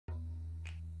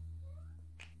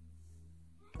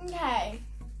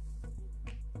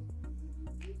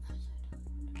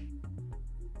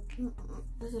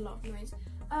There's a lot of noise.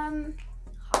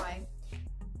 Hi.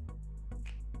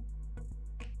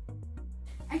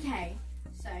 Okay,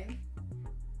 so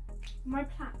my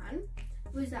plan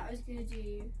was that I was gonna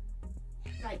do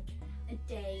like a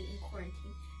day in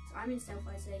quarantine. So I'm in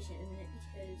self-isolation at the minute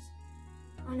because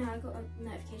oh no, I got a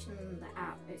notification on the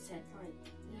app. It said like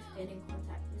you've been in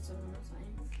contact with someone or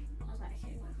something. I was like,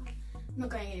 okay, whatever. I'm not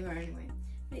going anywhere anyway.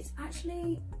 But it's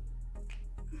actually,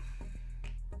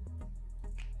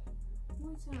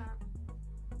 what's that?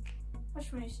 I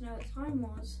just wanted to know what time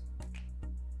was.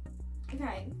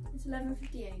 Okay, it's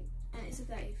 11:58 and it's the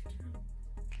 30th of January,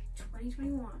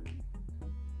 2021.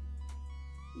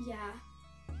 Yeah.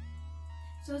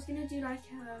 So I was gonna do like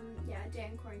a day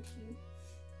in quarantine.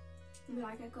 But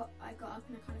like I got up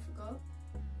and I kind of forgot.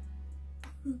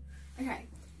 Okay,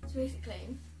 so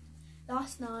basically,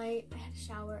 last night I had a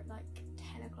shower at like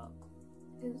 10 o'clock.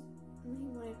 It was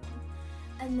amazing.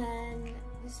 And then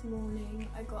this morning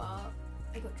I got up,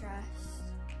 I got dressed,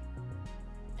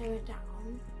 I went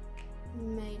down,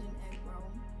 made an egg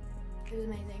roll. It was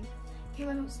amazing. Came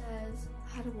back upstairs,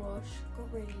 had a wash,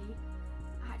 got ready.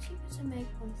 I actually put some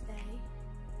makeup on today.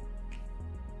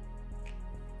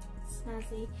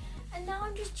 Snazzy. And now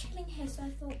I'm just chilling here, so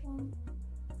I thought, well,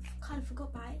 I kind of forgot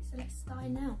about it, so let's start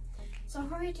now. So I'll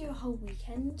probably do a whole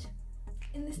weekend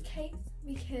in this case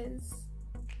because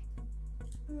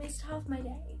I missed half my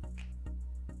day.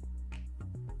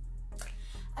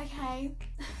 Okay.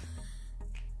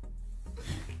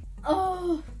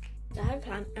 Oh, I have a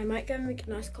plan. I might go and make a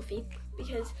nice coffee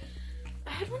because I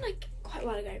had one like quite a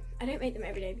while ago. I don't make them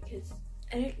every day because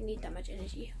I don't need that much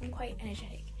energy. I'm quite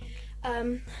energetic.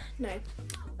 No,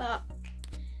 but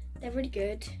they're really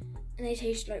good and they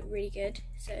taste like really good.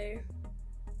 So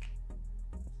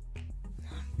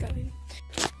I'm going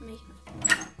make it.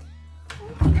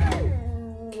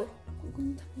 Oh,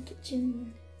 welcome to my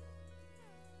kitchen.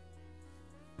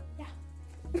 Yeah.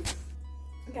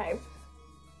 Okay.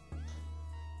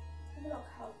 A lot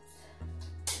helps.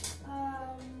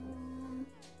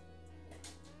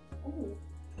 Ooh.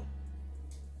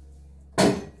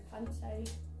 Fancy.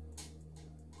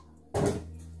 Okay,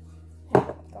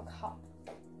 got a cup.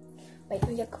 Wait,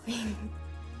 we get coffee.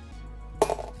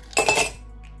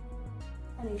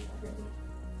 I need to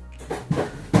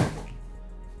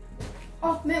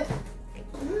oh, milk.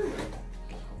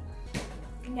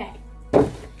 Okay.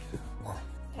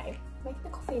 Okay, make the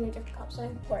coffee in a different cup so I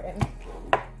can pour it in.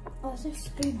 Oh, there's no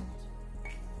spoon.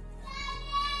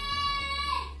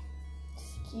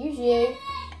 Excuse you.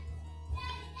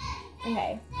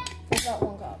 Okay, that's about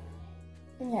one cup.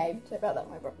 Okay, so about that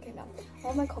my brother came down. I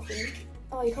have my coffee.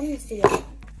 Oh, you can't even see it.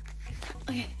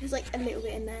 Okay, there's like a little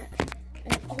bit in there.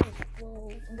 And, oh,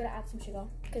 whoa, I'm gonna add some sugar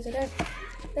because I don't.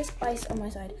 There's ice on my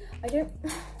side. I don't.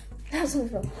 That's on the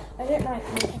floor. I don't like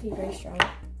my coffee very strong.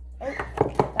 Oh,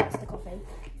 that's the coffee.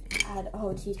 Add a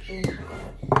whole teaspoon.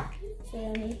 So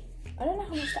I don't know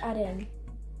how much to add in.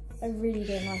 I really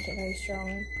don't like it very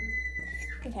strong.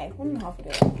 Okay, 1.5 will do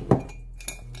it.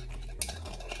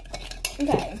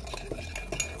 Okay.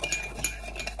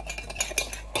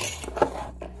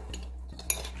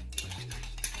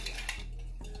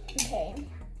 Okay.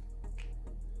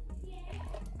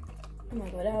 Oh my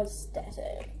god, that was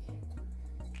static.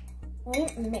 I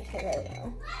didn't mix it very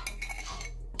well.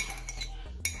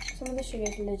 Some of the sugar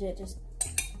is legit just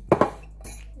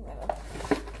whatever.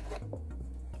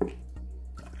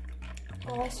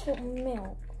 Oh, I spilled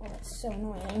milk. Oh, that's so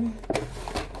annoying.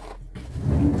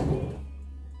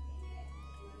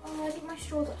 Oh, I think my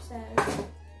straw's upstairs.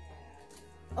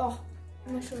 Oh,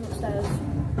 my straw's upstairs.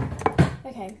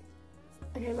 Okay.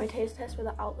 Okay, my taste test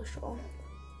without the straw.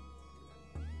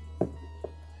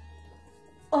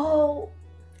 Oh,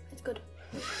 it's good.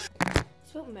 I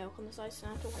spilled milk on the side, so I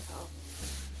have to wipe out.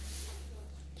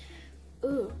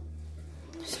 Ooh.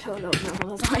 I spilled a lot of milk on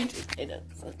the side.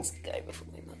 Let's go before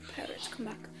my parents come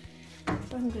back.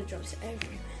 So I'm gonna drop it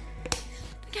everywhere.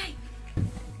 Okay.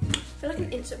 I feel like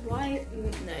an instant. Why?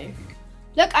 No.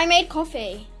 Look, I made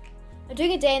coffee. I'm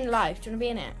doing a day in the life. Do you want to be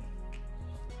in it?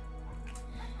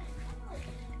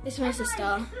 This is my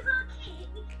sister.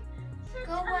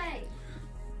 Go away.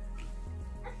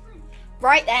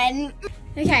 Right then.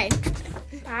 Okay,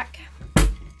 I'm back.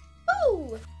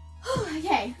 Ooh.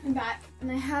 Okay, I'm back.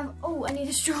 And I have, oh, I need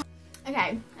a straw.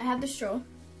 Okay, I have the straw.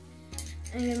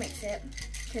 I'm gonna mix it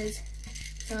because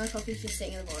some of the coffee's just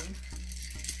sitting at the bottom.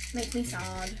 Makes me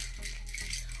sad.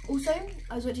 Also,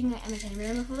 I was watching like Emma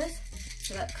Chamberlain before this,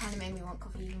 so that kind of made me want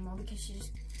coffee even more because she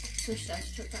just switched her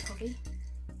to chocolate coffee.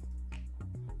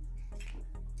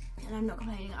 And I'm not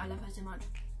complaining, I love her so much.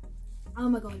 Oh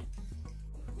my god.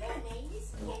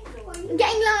 I'm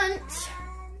getting lunch.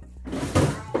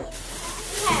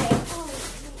 Okay.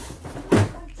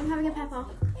 I'm having a pepper.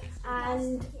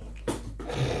 And... Did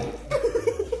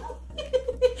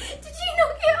you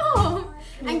knock it off?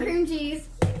 And cream cheese.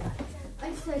 I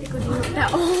swear to God you knocked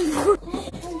that off.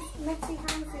 Messy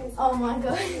houses. Oh my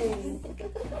God.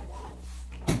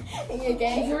 Are you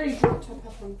okay? She's already dropped her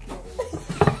pepper on the floor.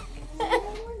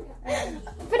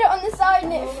 Put it on the side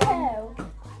and it fell.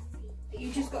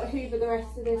 You just got to hoover the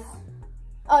rest of this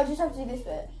Oh, I just have to do this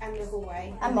bit. and the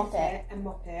hallway. And mop lift it. And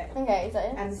mop it. Okay, is that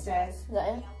it? And the stairs. Is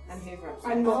that it? And hoover up.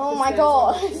 And mop Oh the my stairs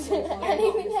God. And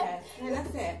mop the stairs. And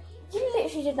that's it. You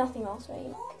literally did nothing last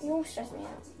week. You all stressed me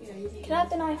out. Yeah, you did. Can I have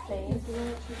the knife, please?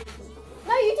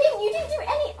 No, you didn't. You didn't do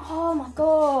any. Oh my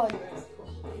God.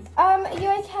 Are you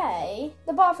okay?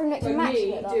 The bathroom looked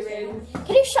immaculate last week.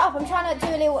 Can you shut up? I'm trying to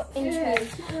do a little intro.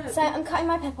 So I'm cutting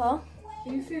my pepper.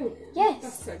 You feel? Yes.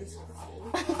 That's so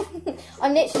disgusting.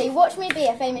 I'm literally, watch me be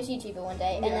a famous YouTuber one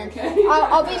day, and then okay.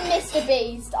 I'll be Mr.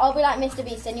 Beast. I'll be like Mr.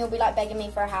 Beast, and you'll be like begging me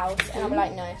for a house, and I'll be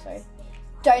like, no, sorry.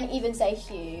 Don't even say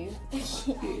Hugh.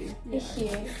 Hugh.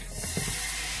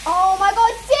 Oh my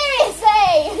God,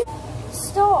 seriously!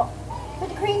 Stop. Put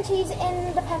the cream cheese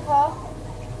in the pepper.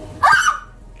 Ah!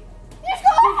 You just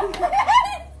got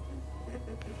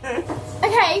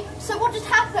Okay, so what just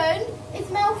happened is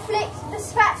Mel flicked the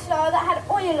spatula that had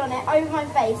oil on it over my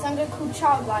face. I'm going to call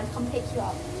Childline to come pick you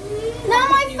up. Now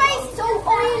my face is all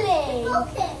oily.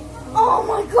 Oh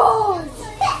my God.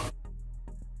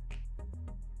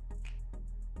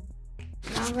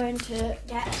 Now I'm going to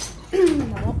get the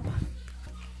mop.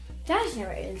 There's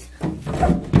here it is.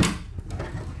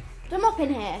 The mop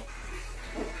in here.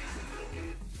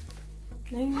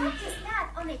 No.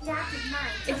 On adaptive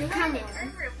mind. If your camera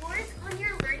earn rewards on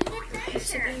your learning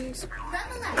adventure.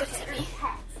 Level up to earn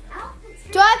pets.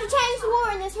 Do I have to change the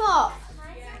water in this mop?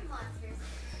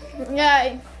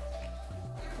 No.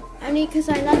 Only because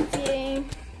I love you.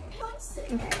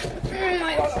 Oh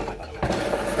my God.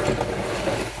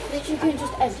 Literally can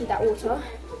just empty that water.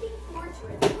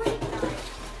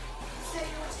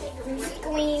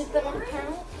 Squeeze them out.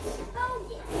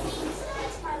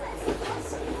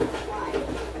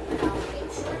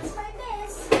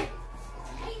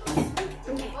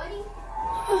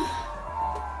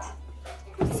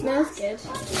 It smells good.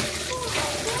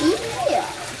 Yeah.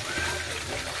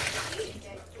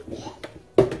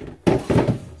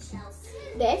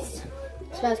 This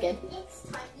smells good.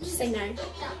 Just say no. Kind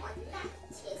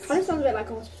of smells a bit like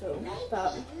a hospital,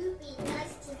 but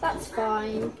that's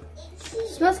fine. It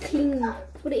smells clean.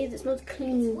 That's what it is. It smells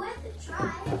clean.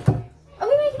 Are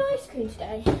we making ice cream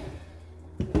today?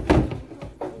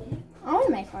 I want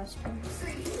to make ice cream.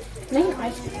 Making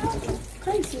ice cream.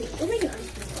 Crazy. We're making ice cream.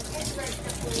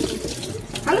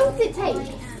 How long does it take?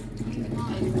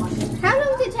 How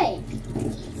long does it take?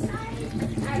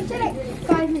 It takes like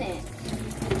 5 minutes.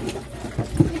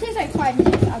 If it takes like 5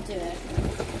 minutes, I'll do it.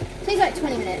 It takes like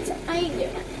 20 minutes. I ain't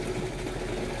doing it.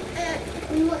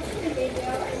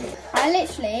 I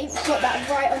literally got that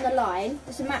right on the line.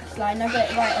 It's a max line. I got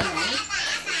it right on there.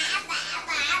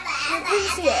 Can you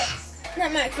see it?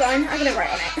 That max line. I got it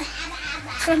right on it.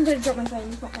 So I'm going to drop my phone in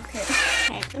my pocket.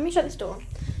 Okay, let me shut this door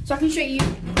so I can show you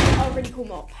a really cool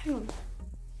mop. Hang on.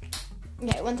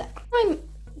 Okay, one sec. I'm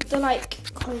the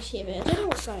quality of it. I don't know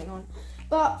what's going on.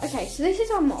 But okay, so this is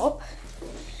our mop.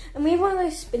 And we have one of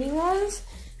those spinning ones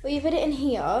where you put it in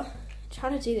here. I'm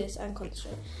trying to do this and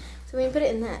concentrate. So when you put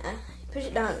it in there, push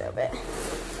it down a little bit.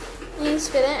 And you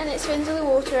spin it and it spins all the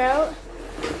water out.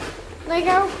 Like,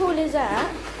 how cool is that?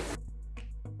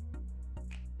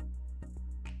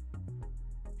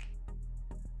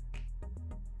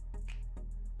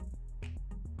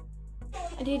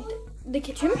 I did the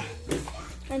kitchen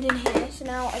and in here, so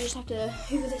now I just have to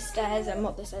hoover the stairs and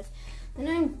mop the stairs. And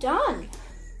I'm done.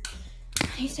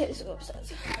 I need to take this all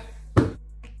upstairs.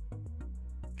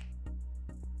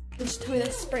 Just tell me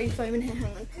there's spray foam in here,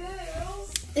 hang on.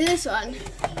 Is this one?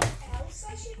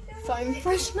 Foam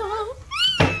freshener.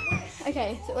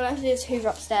 Okay, so what I have to do is hoover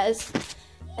upstairs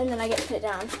and then I get to put it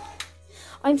down.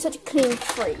 I'm such a clean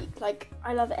freak. Like,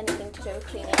 I love anything to do with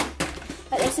cleaning.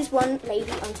 Like, there's this one lady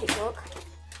on TikTok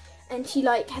and she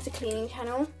has a cleaning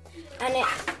channel and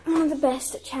it's one of the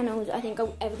best channels I think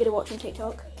I'm ever gonna watch on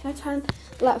TikTok. Can I turn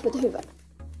the light off with the hoover?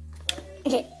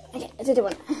 Okay, I did it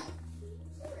one.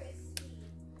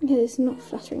 Okay, this is not a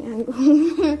flattering angle.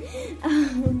 Hang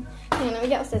on, let me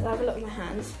get upstairs. I have a lot in my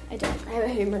hands. I don't. I have a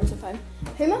Hoomer and some foam.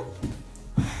 Hoomer?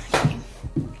 Okay.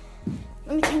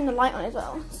 Let me turn the light on as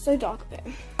well. It's so dark up here.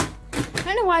 I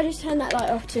don't know why I just turned that light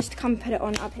off just to come put it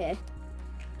on up here.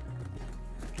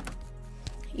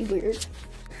 You weird.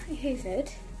 I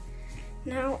hoovered.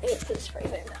 Now it's put the spray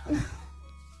foam down.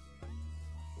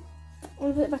 I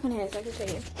want to put it back on here so I can show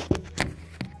you.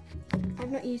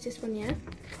 I've not used this one yet.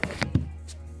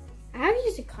 I have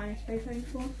used a kind of spray foam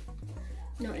before.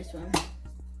 Not this one.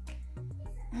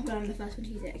 Oh god, I'm the first one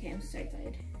to use it. Okay, I'm so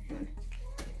excited. Hang on.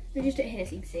 Let me just do it here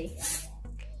so you can see.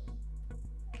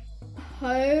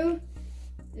 Holy...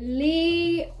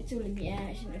 It's all in the air.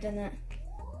 I shouldn't have done that.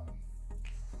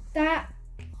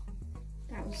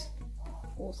 That was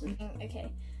awesome.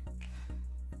 Okay.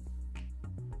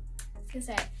 I was gonna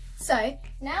say. So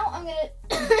now I'm gonna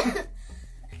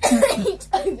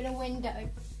open a window.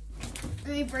 Let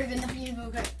me breathe in the funeral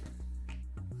go.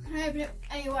 Can I open it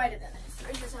any wider than this?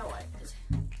 Or is this how wide it is?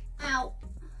 Ow!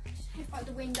 Just hit out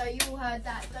the window. You all heard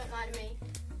that. Don't lie to me.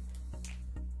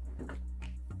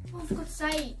 Oh, for God's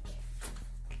sake!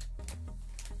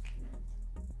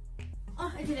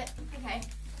 Oh, I did it. Okay.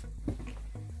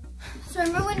 So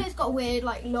my window's got a weird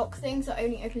like lock thing, so it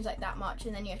only opens like that much,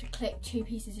 and then you have to click 2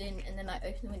 pieces in and then like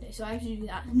open the window. So I have to do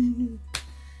that.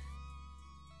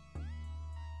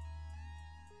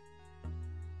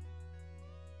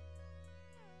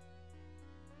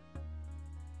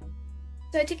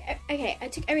 So I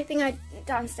took everything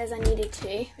downstairs I needed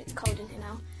to. It's cold in here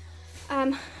now.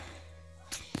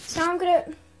 So I'm gonna.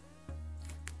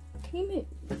 Can you move?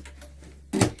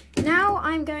 Now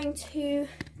I'm going to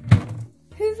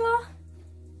hoover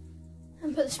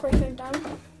and put the spray foam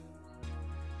down.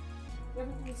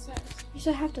 Yes,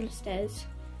 I have done the stairs.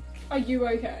 Are you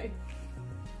okay?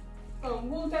 Oh,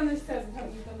 walk down the stairs and tell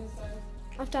me you've done the stairs.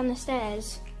 I've done the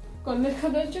stairs. Go on, look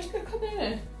at it. Just look at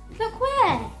it. Look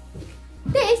where?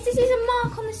 This is a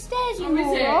mark on the stairs, you moron.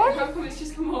 Is it? How come it's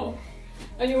just come off?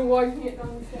 And you're wiping it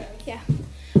down the stairs? Yeah.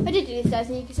 I did do the stairs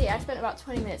and you can see I spent about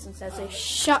 20 minutes on stairs, so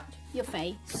shut your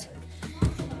face.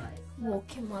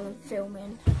 Walking while I'm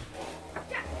filming.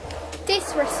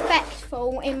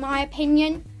 Disrespectful, in my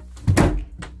opinion.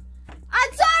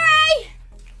 I'm sorry!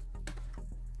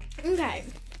 Okay,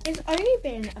 it's only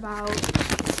been about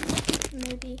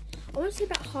maybe, I want to say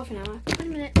about half an hour, 20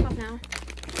 minutes, half an hour.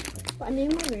 But I'm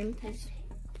in my room because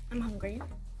I'm hungry.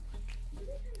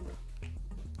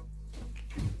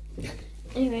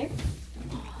 Anyway,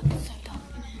 oh, it's so dark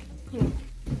in here.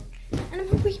 And I'm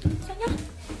hungry, so yeah.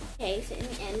 Okay, so in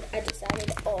the end, I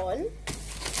decided on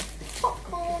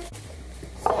popcorn.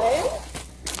 So,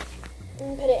 I'm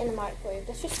going to put it in the microwave.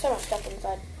 There's just so much stuff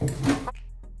inside. I'm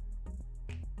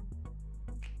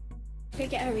going to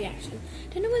get her reaction.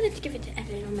 Don't know whether to give it to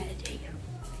Evelyn or Melody.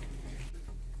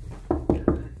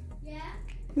 Yeah?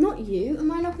 Not you.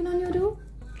 Am I knocking on your door?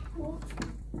 What?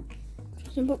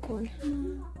 Some popcorn.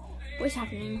 What is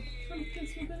happening?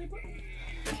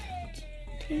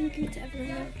 Can you give it to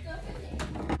Evelyn?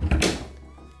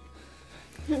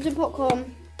 Want some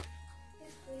popcorn?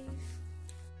 Yes, please.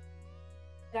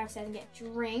 Downstairs and get a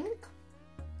drink.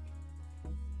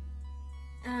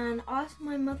 And ask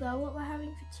my mother what we're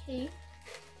having for tea.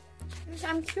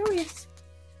 I'm curious.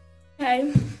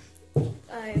 Okay. So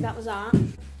that was that.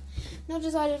 Not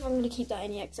decided if I'm going to keep that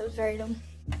in yet because it was very long.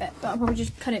 But I'll probably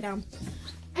just cut it down.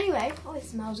 Anyway, oh, it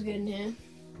smells good in here.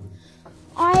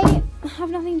 I have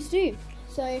nothing to do.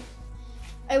 So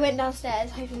I went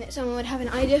downstairs hoping that someone would have an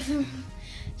idea for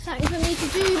something for me to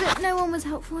do, but no one was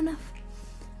helpful enough.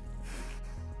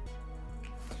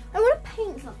 I want to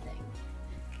paint something.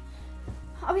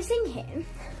 I was thinking,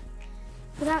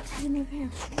 without telling my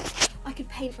parents, I could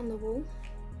paint on the wall.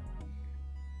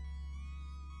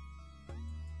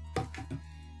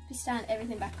 Just stand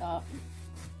everything back up.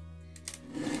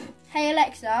 Hey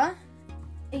Alexa,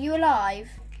 are you alive?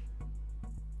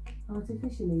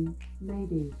 Artificially,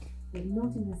 maybe, but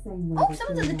not in the same way. Oh,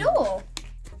 someone's at the door.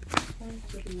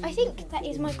 I think that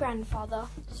is my grandfather.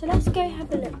 So let's go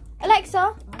have a look.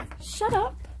 Alexa, shut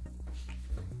up.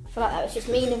 I feel like that was just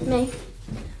mean of me.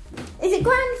 Is it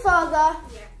grandfather?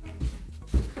 Yeah.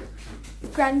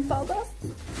 Grandfather?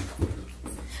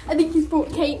 I think he's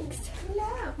brought cakes.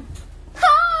 Hello.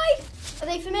 Hi! Are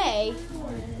they for me?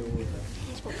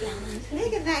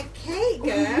 Look at that cake,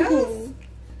 girls.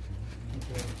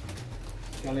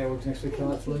 Gallia works next week,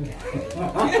 actually.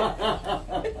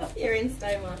 You're in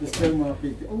Stone The Stone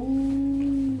Market.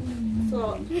 Ooh.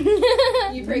 So,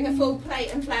 you bring a full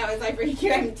plate and flowers, I bring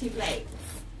you empty plates.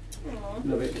 Aww,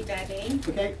 Love thank you, it. Daddy.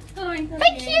 Okay. Hi,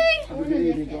 Thank you! Have a good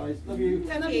evening, guys. Love you.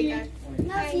 Love you, guys.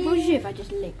 Love you. What would you do if I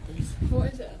just licked this?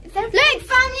 What is it? Look,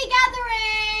 family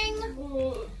gathering!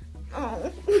 Ooh.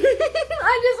 Oh.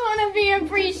 I just want to be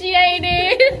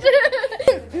appreciated.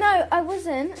 No, I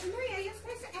wasn't. Maria, you're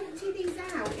supposed to empty these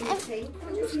out in the sink.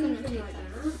 I'm just going to do like that.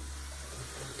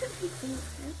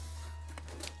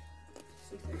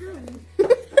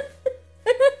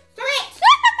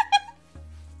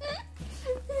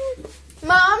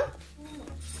 Mum,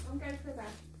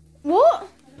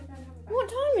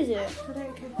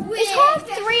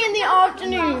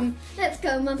 afternoon. Let's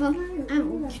go, Mother. Ow.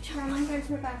 Dan, go to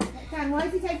the back. Dan, why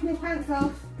is he taking his pants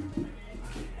off?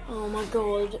 Oh my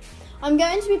god. I'm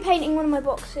going to be painting one of my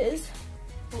boxes.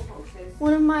 What boxes?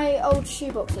 One of my old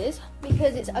shoe boxes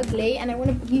because it's ugly and I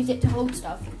want to use it to hold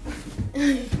stuff.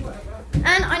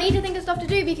 And I need to think of stuff to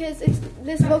do because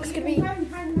this box could be... Put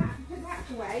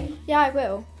that away. Yeah, I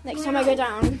will. Next time I go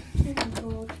down. Oh my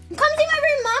God. Come see my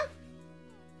room, Mum.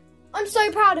 I'm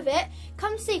so proud of it.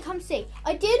 Come see, come see.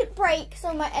 I did break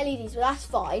some of my LEDs, but that's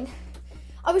fine.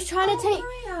 I was trying to take...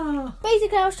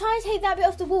 Basically, I was trying to take that bit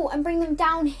off the wall and bring them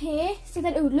down here so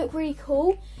that it would look really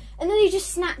cool. And then they just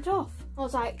snapped off. I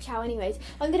was like, ciao anyways.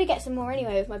 I'm going to get some more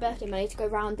anyway with my birthday money to go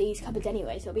around these cupboards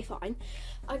anyway, so it'll be fine.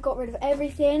 I got rid of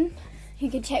everything. You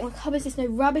can check my cupboards, there's no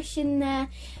rubbish in there.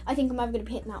 I think I'm either going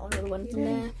to paint that one or the one from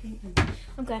there.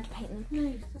 I'm going to paint them.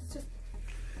 No, that's just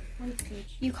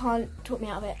wastage. You can't talk me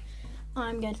out of it.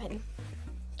 I'm going to paint them.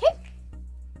 Okay?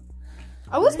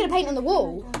 I was going to paint on the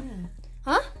wall.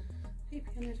 Huh?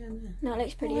 No, it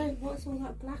looks pretty. What's all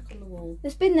that black on the wall?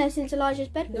 It's been there since Elijah's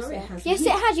bed was No, it there. hasn't. Yes,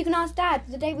 it has. You can ask Dad.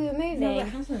 The day we were moving. No, it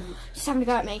hasn't. Just having a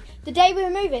go at me. The day we were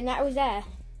moving, that was there.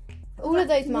 All of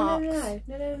those marks.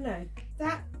 No.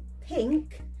 That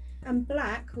pink and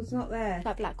black was not there.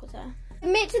 That black was there.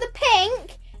 Admit to the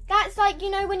pink. That's like, you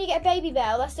know, when you get a baby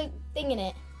bell. That's the thing in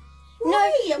it.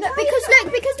 Why? No, Why because is look,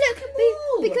 that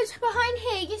because behind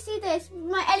here, you see this,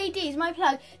 my LEDs, my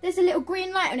plug, there's a little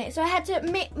green light on it, so I had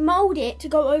to mould it to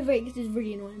go over it because it's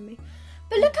really annoying me.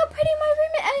 But look how pretty my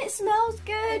room is, and it smells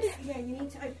good. Yeah, you need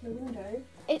to open the window.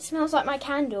 It smells like my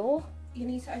candle. You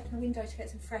need to open the window to get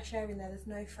some fresh air in there. There's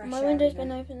no fresh air. My window's in been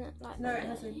there. open like No, that. it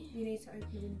hasn't. You need to open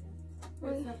the window.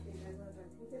 Well, it's lovely though, well done.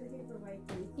 You're going to give it away,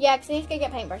 please. Yeah, because I need to go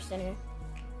get paintbrushes anyway.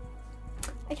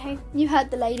 Okay, you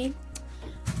heard the lady.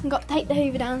 I've got to take the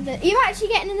Hoover downstairs. Are you actually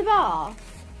getting in the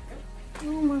bath? Oh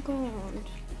my god.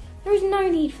 There is no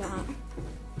need for that.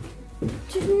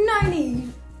 Just no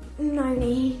need. No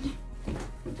need.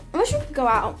 I wish we could go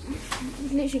out. We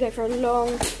could literally go for a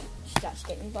long... She's actually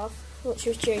getting in the bath. I thought she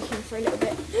was joking for a little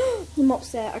bit. The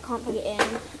mop's there. I can't plug it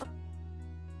in.